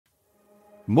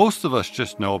Most of us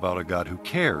just know about a God who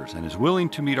cares and is willing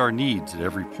to meet our needs at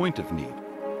every point of need.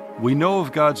 We know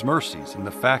of God's mercies and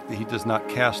the fact that He does not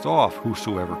cast off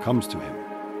whosoever comes to Him.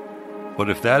 But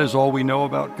if that is all we know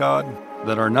about God,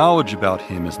 then our knowledge about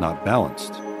Him is not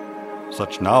balanced.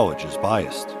 Such knowledge is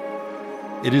biased.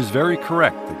 It is very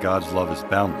correct that God's love is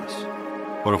boundless,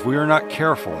 but if we are not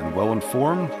careful and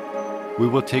well-informed, we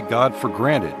will take God for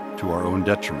granted to our own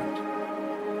detriment.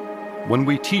 When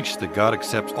we teach that God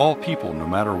accepts all people no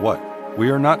matter what, we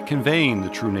are not conveying the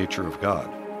true nature of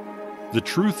God. The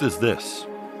truth is this: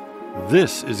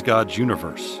 this is God's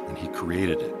universe, and He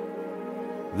created it.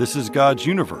 This is God's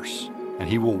universe, and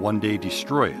He will one day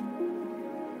destroy it.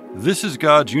 This is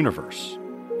God's universe,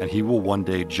 and He will one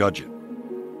day judge it.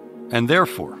 And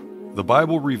therefore, the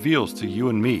Bible reveals to you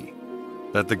and me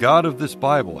that the God of this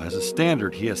Bible has a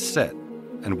standard He has set,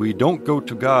 and we don't go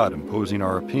to God imposing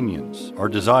our opinions, our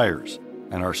desires,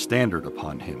 and our standard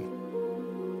upon Him.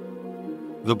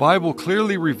 The Bible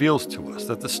clearly reveals to us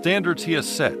that the standards He has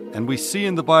set, and we see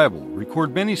in the Bible,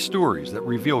 record many stories that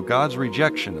reveal God's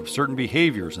rejection of certain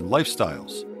behaviors and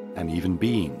lifestyles, and even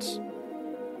beings.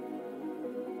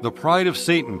 The pride of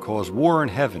Satan caused war in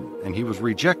heaven, and he was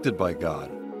rejected by God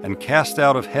and cast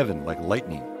out of heaven like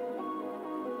lightning.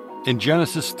 In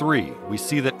Genesis 3, we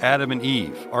see that Adam and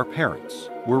Eve, our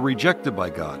parents, were rejected by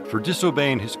God for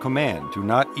disobeying His command to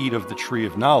not eat of the tree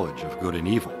of knowledge of good and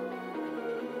evil.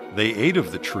 They ate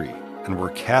of the tree and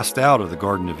were cast out of the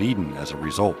Garden of Eden as a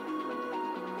result.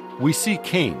 We see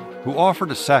Cain, who offered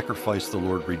a sacrifice the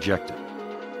Lord rejected.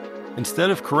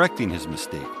 Instead of correcting his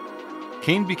mistake,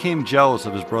 Cain became jealous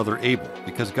of his brother Abel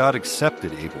because God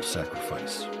accepted Abel's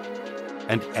sacrifice.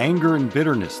 And anger and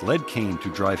bitterness led Cain to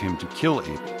drive him to kill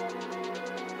Abel.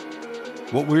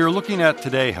 What we are looking at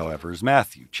today, however, is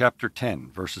Matthew chapter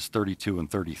 10, verses 32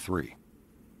 and 33.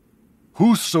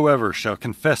 Whosoever shall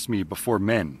confess me before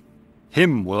men,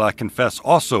 him will I confess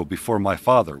also before my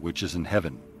Father which is in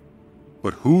heaven.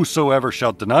 But whosoever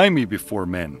shall deny me before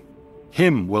men,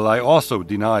 him will I also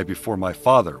deny before my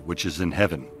Father which is in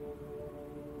heaven.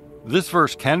 This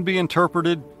verse can be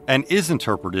interpreted and is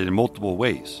interpreted in multiple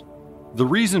ways. The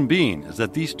reason being is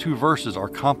that these two verses are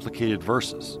complicated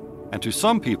verses, and to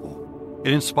some people,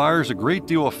 it inspires a great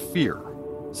deal of fear,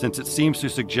 since it seems to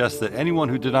suggest that anyone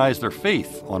who denies their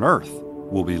faith on earth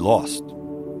will be lost.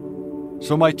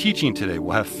 So my teaching today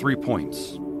will have 3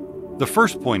 points. The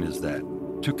first point is that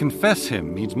to confess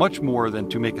Him means much more than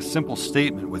to make a simple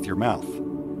statement with your mouth.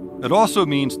 It also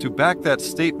means to back that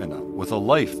statement up with a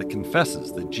life that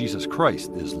confesses that Jesus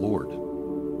Christ is Lord.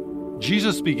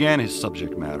 Jesus began His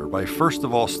subject matter by first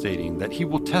of all stating that He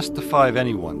will testify of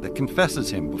anyone that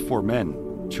confesses Him before men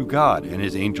to God and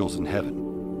His angels in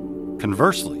heaven.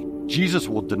 Conversely, Jesus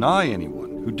will deny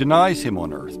anyone who denies Him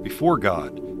on earth before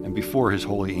God and before His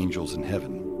holy angels in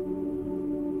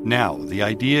heaven. Now, the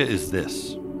idea is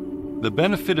this: the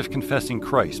benefit of confessing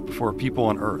Christ before people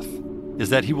on earth is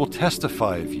that He will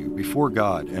testify of you before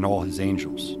God and all His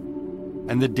angels.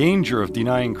 And the danger of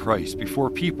denying Christ before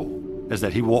people is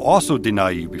that He will also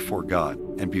deny you before God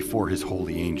and before His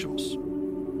holy angels.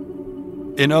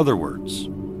 In other words,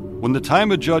 when the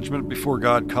time of judgment before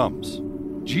God comes,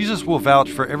 Jesus will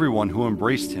vouch for everyone who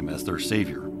embraced Him as their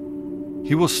Savior.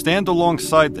 He will stand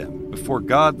alongside them before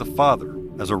God the Father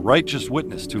as a righteous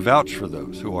witness to vouch for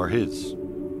those who are His.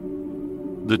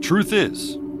 The truth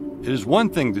is, it is one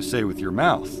thing to say with your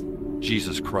mouth,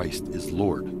 Jesus Christ is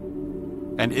Lord,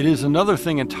 and it is another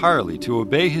thing entirely to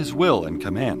obey His will and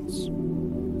commands.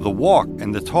 The walk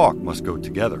and the talk must go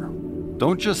together.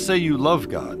 Don't just say you love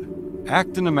God.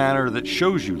 Act in a manner that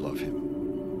shows you love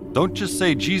Him. Don't just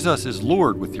say Jesus is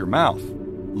Lord with your mouth.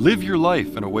 Live your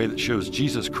life in a way that shows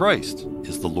Jesus Christ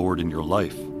is the Lord in your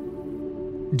life.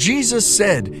 Jesus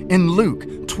said in Luke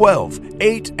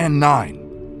 12:8 and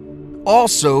 9,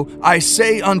 Also I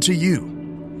say unto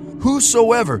you,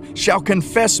 whosoever shall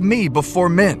confess me before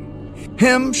men,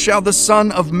 him shall the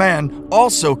Son of Man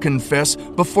also confess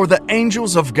before the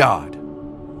angels of God.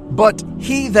 But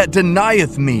he that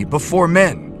denieth me before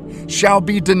men shall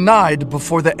be denied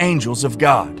before the angels of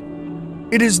God.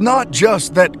 It is not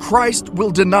just that Christ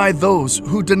will deny those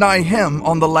who deny Him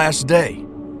on the last day.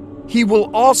 He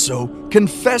will also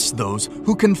confess those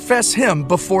who confess Him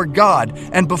before God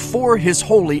and before His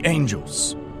holy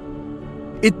angels.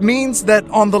 It means that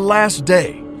on the last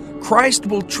day, Christ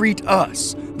will treat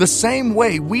us the same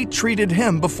way we treated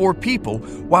Him before people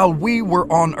while we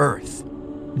were on earth.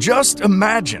 Just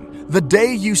imagine the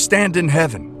day you stand in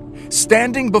heaven,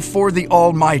 standing before the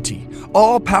Almighty,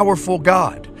 all-powerful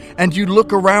God, and you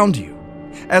look around you.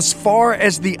 As far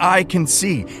as the eye can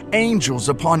see, angels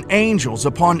upon angels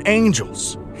upon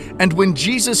angels. And when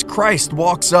Jesus Christ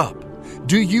walks up,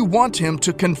 do you want him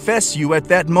to confess you at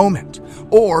that moment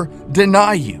or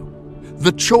deny you?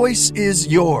 The choice is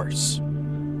yours.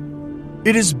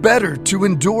 It is better to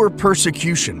endure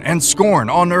persecution and scorn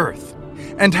on earth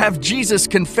and have Jesus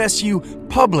confess you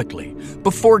publicly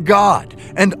before God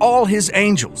and all his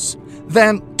angels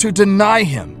than to deny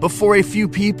him before a few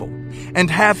people and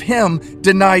have him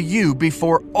deny you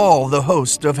before all the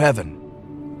host of heaven.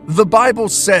 The Bible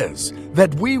says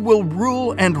that we will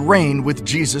rule and reign with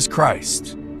Jesus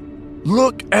Christ.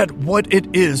 Look at what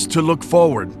it is to look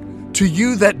forward to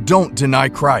you that don't deny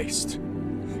Christ.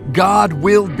 God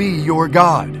will be your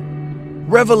God.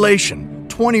 Revelation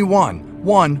 21,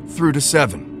 1 through to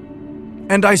 7.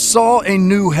 And I saw a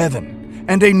new heaven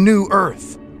and a new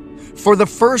earth. For the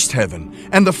first heaven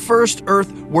and the first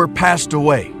earth were passed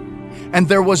away, and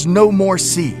there was no more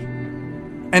sea.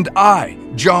 And I,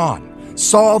 John,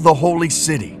 saw the holy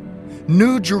city,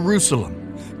 New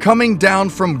Jerusalem, coming down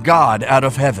from God out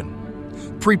of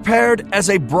heaven, prepared as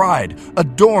a bride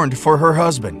adorned for her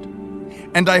husband.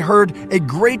 And I heard a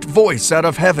great voice out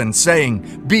of heaven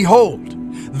saying, Behold,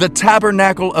 the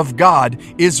tabernacle of God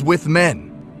is with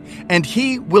men, and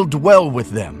he will dwell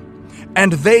with them,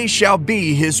 and they shall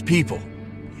be his people.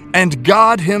 And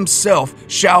God himself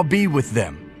shall be with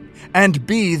them, and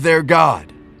be their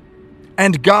God.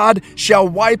 And God shall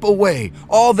wipe away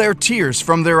all their tears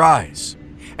from their eyes,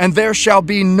 and there shall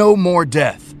be no more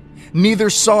death, neither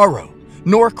sorrow,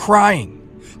 nor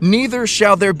crying, neither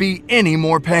shall there be any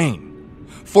more pain,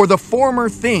 for the former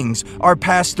things are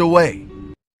passed away.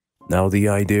 Now the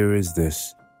idea is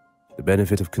this. The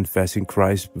benefit of confessing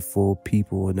Christ before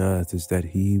people on earth is that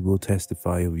he will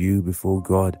testify of you before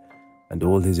God and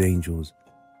all his angels.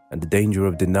 And the danger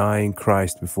of denying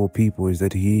Christ before people is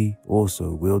that he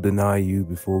also will deny you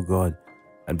before God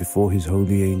and before his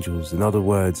holy angels. In other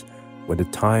words, when the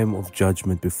time of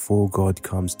judgment before God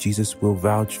comes, Jesus will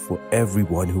vouch for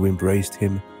everyone who embraced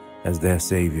him as their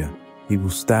Savior. He will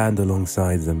stand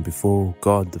alongside them before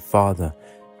God the Father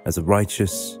as a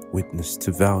righteous witness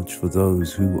to vouch for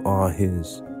those who are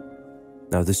his.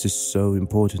 Now this is so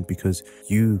important because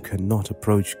you cannot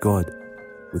approach God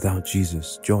without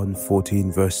Jesus. John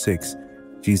 14 verse 6,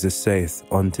 Jesus saith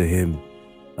unto him,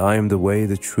 I am the way,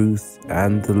 the truth,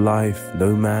 and the life.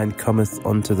 No man cometh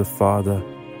unto the Father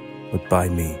but by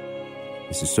me.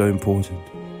 This is so important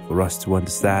for us to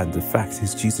understand. The fact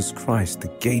is Jesus Christ, the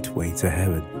gateway to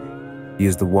heaven. He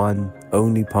is the one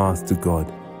only path to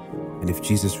God. And if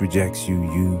Jesus rejects you,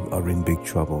 you are in big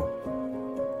trouble.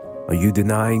 Are you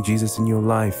denying Jesus in your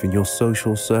life, in your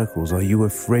social circles? Are you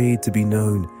afraid to be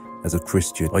known as a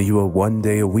Christian? Are you a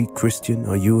one-day-a-week Christian?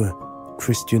 Are you a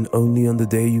Christian only on the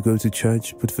day you go to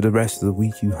church, but for the rest of the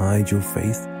week you hide your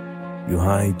faith? You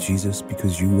hide Jesus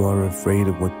because you are afraid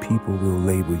of what people will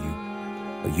label you.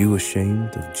 Are you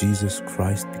ashamed of Jesus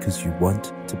Christ because you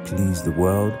want to please the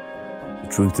world? The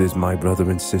truth is, my brother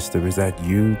and sister, is that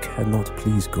you cannot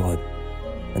please God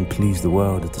and please the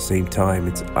world at the same time.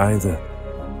 It's either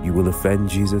you will offend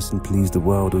Jesus and please the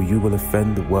world, or you will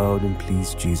offend the world and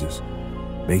please Jesus.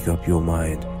 Make up your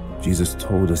mind. Jesus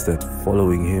told us that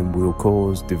following him will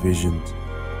cause divisions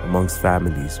amongst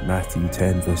families. Matthew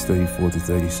 10 verse 34 to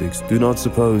 36. Do not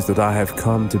suppose that I have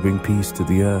come to bring peace to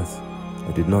the earth.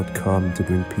 I did not come to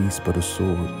bring peace but a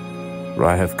sword. For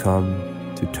I have come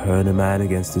to turn a man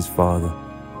against his father,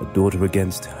 a daughter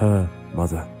against her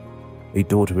mother, a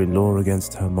daughter-in-law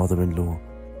against her mother-in-law.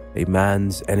 A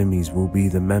man's enemies will be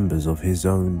the members of his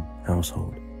own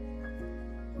household.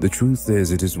 The truth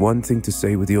is, it is one thing to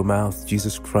say with your mouth,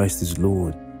 Jesus Christ is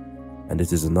Lord, and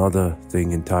it is another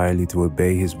thing entirely to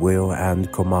obey his will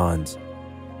and commands.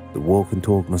 The walk and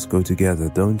talk must go together.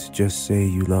 Don't just say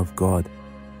you love God.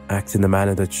 Act in a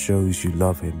manner that shows you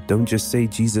love him. Don't just say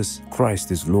Jesus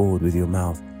Christ is Lord with your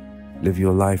mouth. Live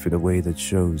your life in a way that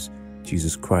shows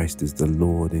Jesus Christ is the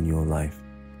Lord in your life.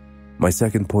 My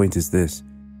second point is this.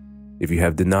 If you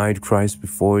have denied Christ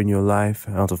before in your life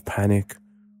out of panic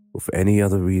or for any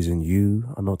other reason, you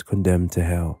are not condemned to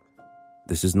hell.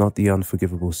 This is not the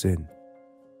unforgivable sin.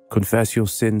 Confess your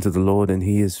sin to the Lord and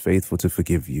he is faithful to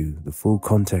forgive you. The full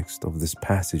context of this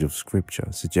passage of scripture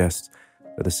suggests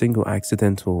that a single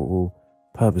accidental or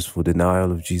purposeful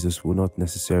denial of Jesus will not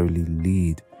necessarily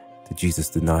lead to Jesus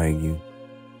denying you.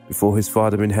 Before his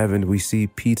Father in heaven, we see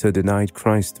Peter denied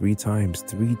Christ 3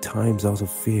 times out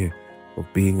of fear of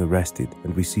being arrested,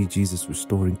 and we see Jesus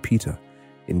restoring Peter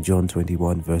in John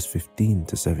 21 verse 15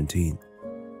 to 17.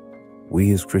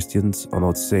 We as Christians are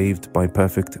not saved by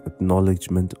perfect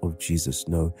acknowledgement of Jesus.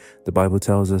 No, the Bible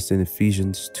tells us in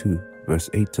Ephesians 2 verse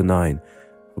 8 to 9,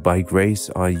 For by grace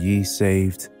are ye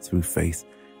saved through faith,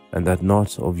 and that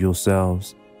not of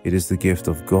yourselves, it is the gift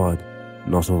of God,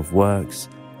 not of works,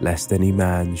 lest any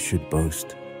man should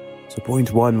boast. So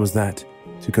point one was that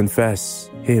to confess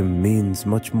Him means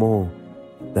much more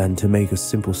than to make a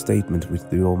simple statement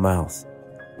with your mouth.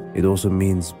 It also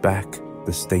means back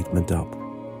the statement up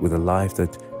with a life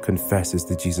that confesses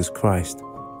to Jesus Christ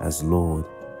as Lord.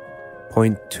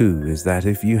 Point two is that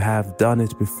if you have done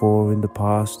it before in the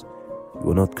past, you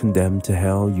are not condemned to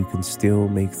hell. You can still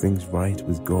make things right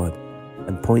with God.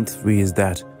 And point three is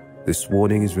that this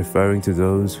warning is referring to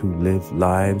those who live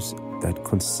lives that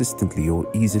consistently or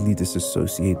easily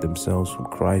disassociate themselves from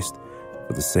Christ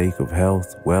for the sake of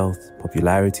health, wealth,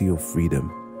 popularity, or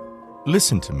freedom.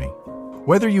 Listen to me.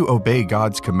 Whether you obey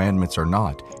God's commandments or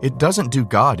not, it doesn't do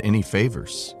God any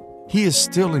favors. He is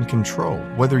still in control,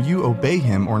 whether you obey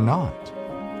Him or not.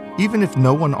 Even if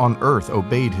no one on earth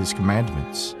obeyed His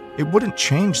commandments, it wouldn't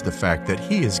change the fact that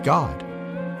He is God.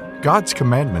 God's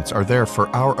commandments are there for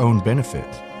our own benefit,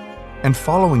 and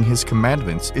following His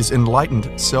commandments is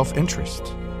enlightened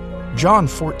self-interest. John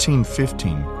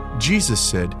 14:15, Jesus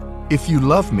said, "If you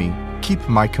love me, keep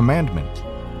my commandment."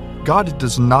 God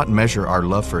does not measure our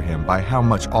love for Him by how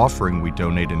much offering we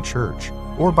donate in church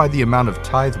or by the amount of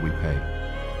tithe we pay.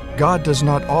 God does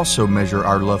not also measure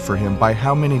our love for Him by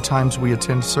how many times we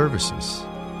attend services.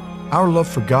 Our love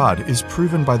for God is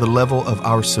proven by the level of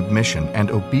our submission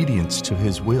and obedience to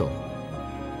His will.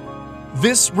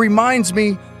 This reminds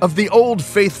me of the old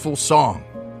faithful song,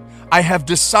 "I have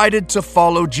decided to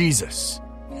follow Jesus.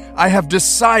 I have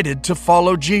decided to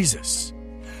follow Jesus.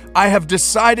 I have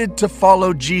decided to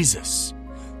follow Jesus.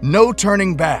 No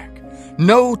turning back,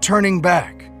 no turning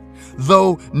back.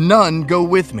 Though none go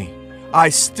with me, I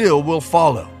still will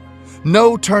follow.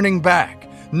 No turning back,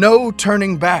 no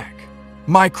turning back.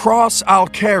 My cross I'll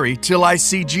carry till I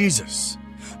see Jesus.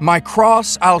 My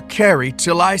cross I'll carry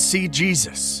till I see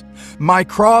Jesus. My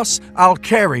cross I'll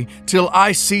carry till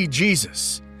I see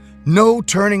Jesus. No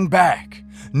turning back,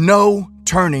 no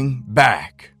turning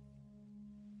back."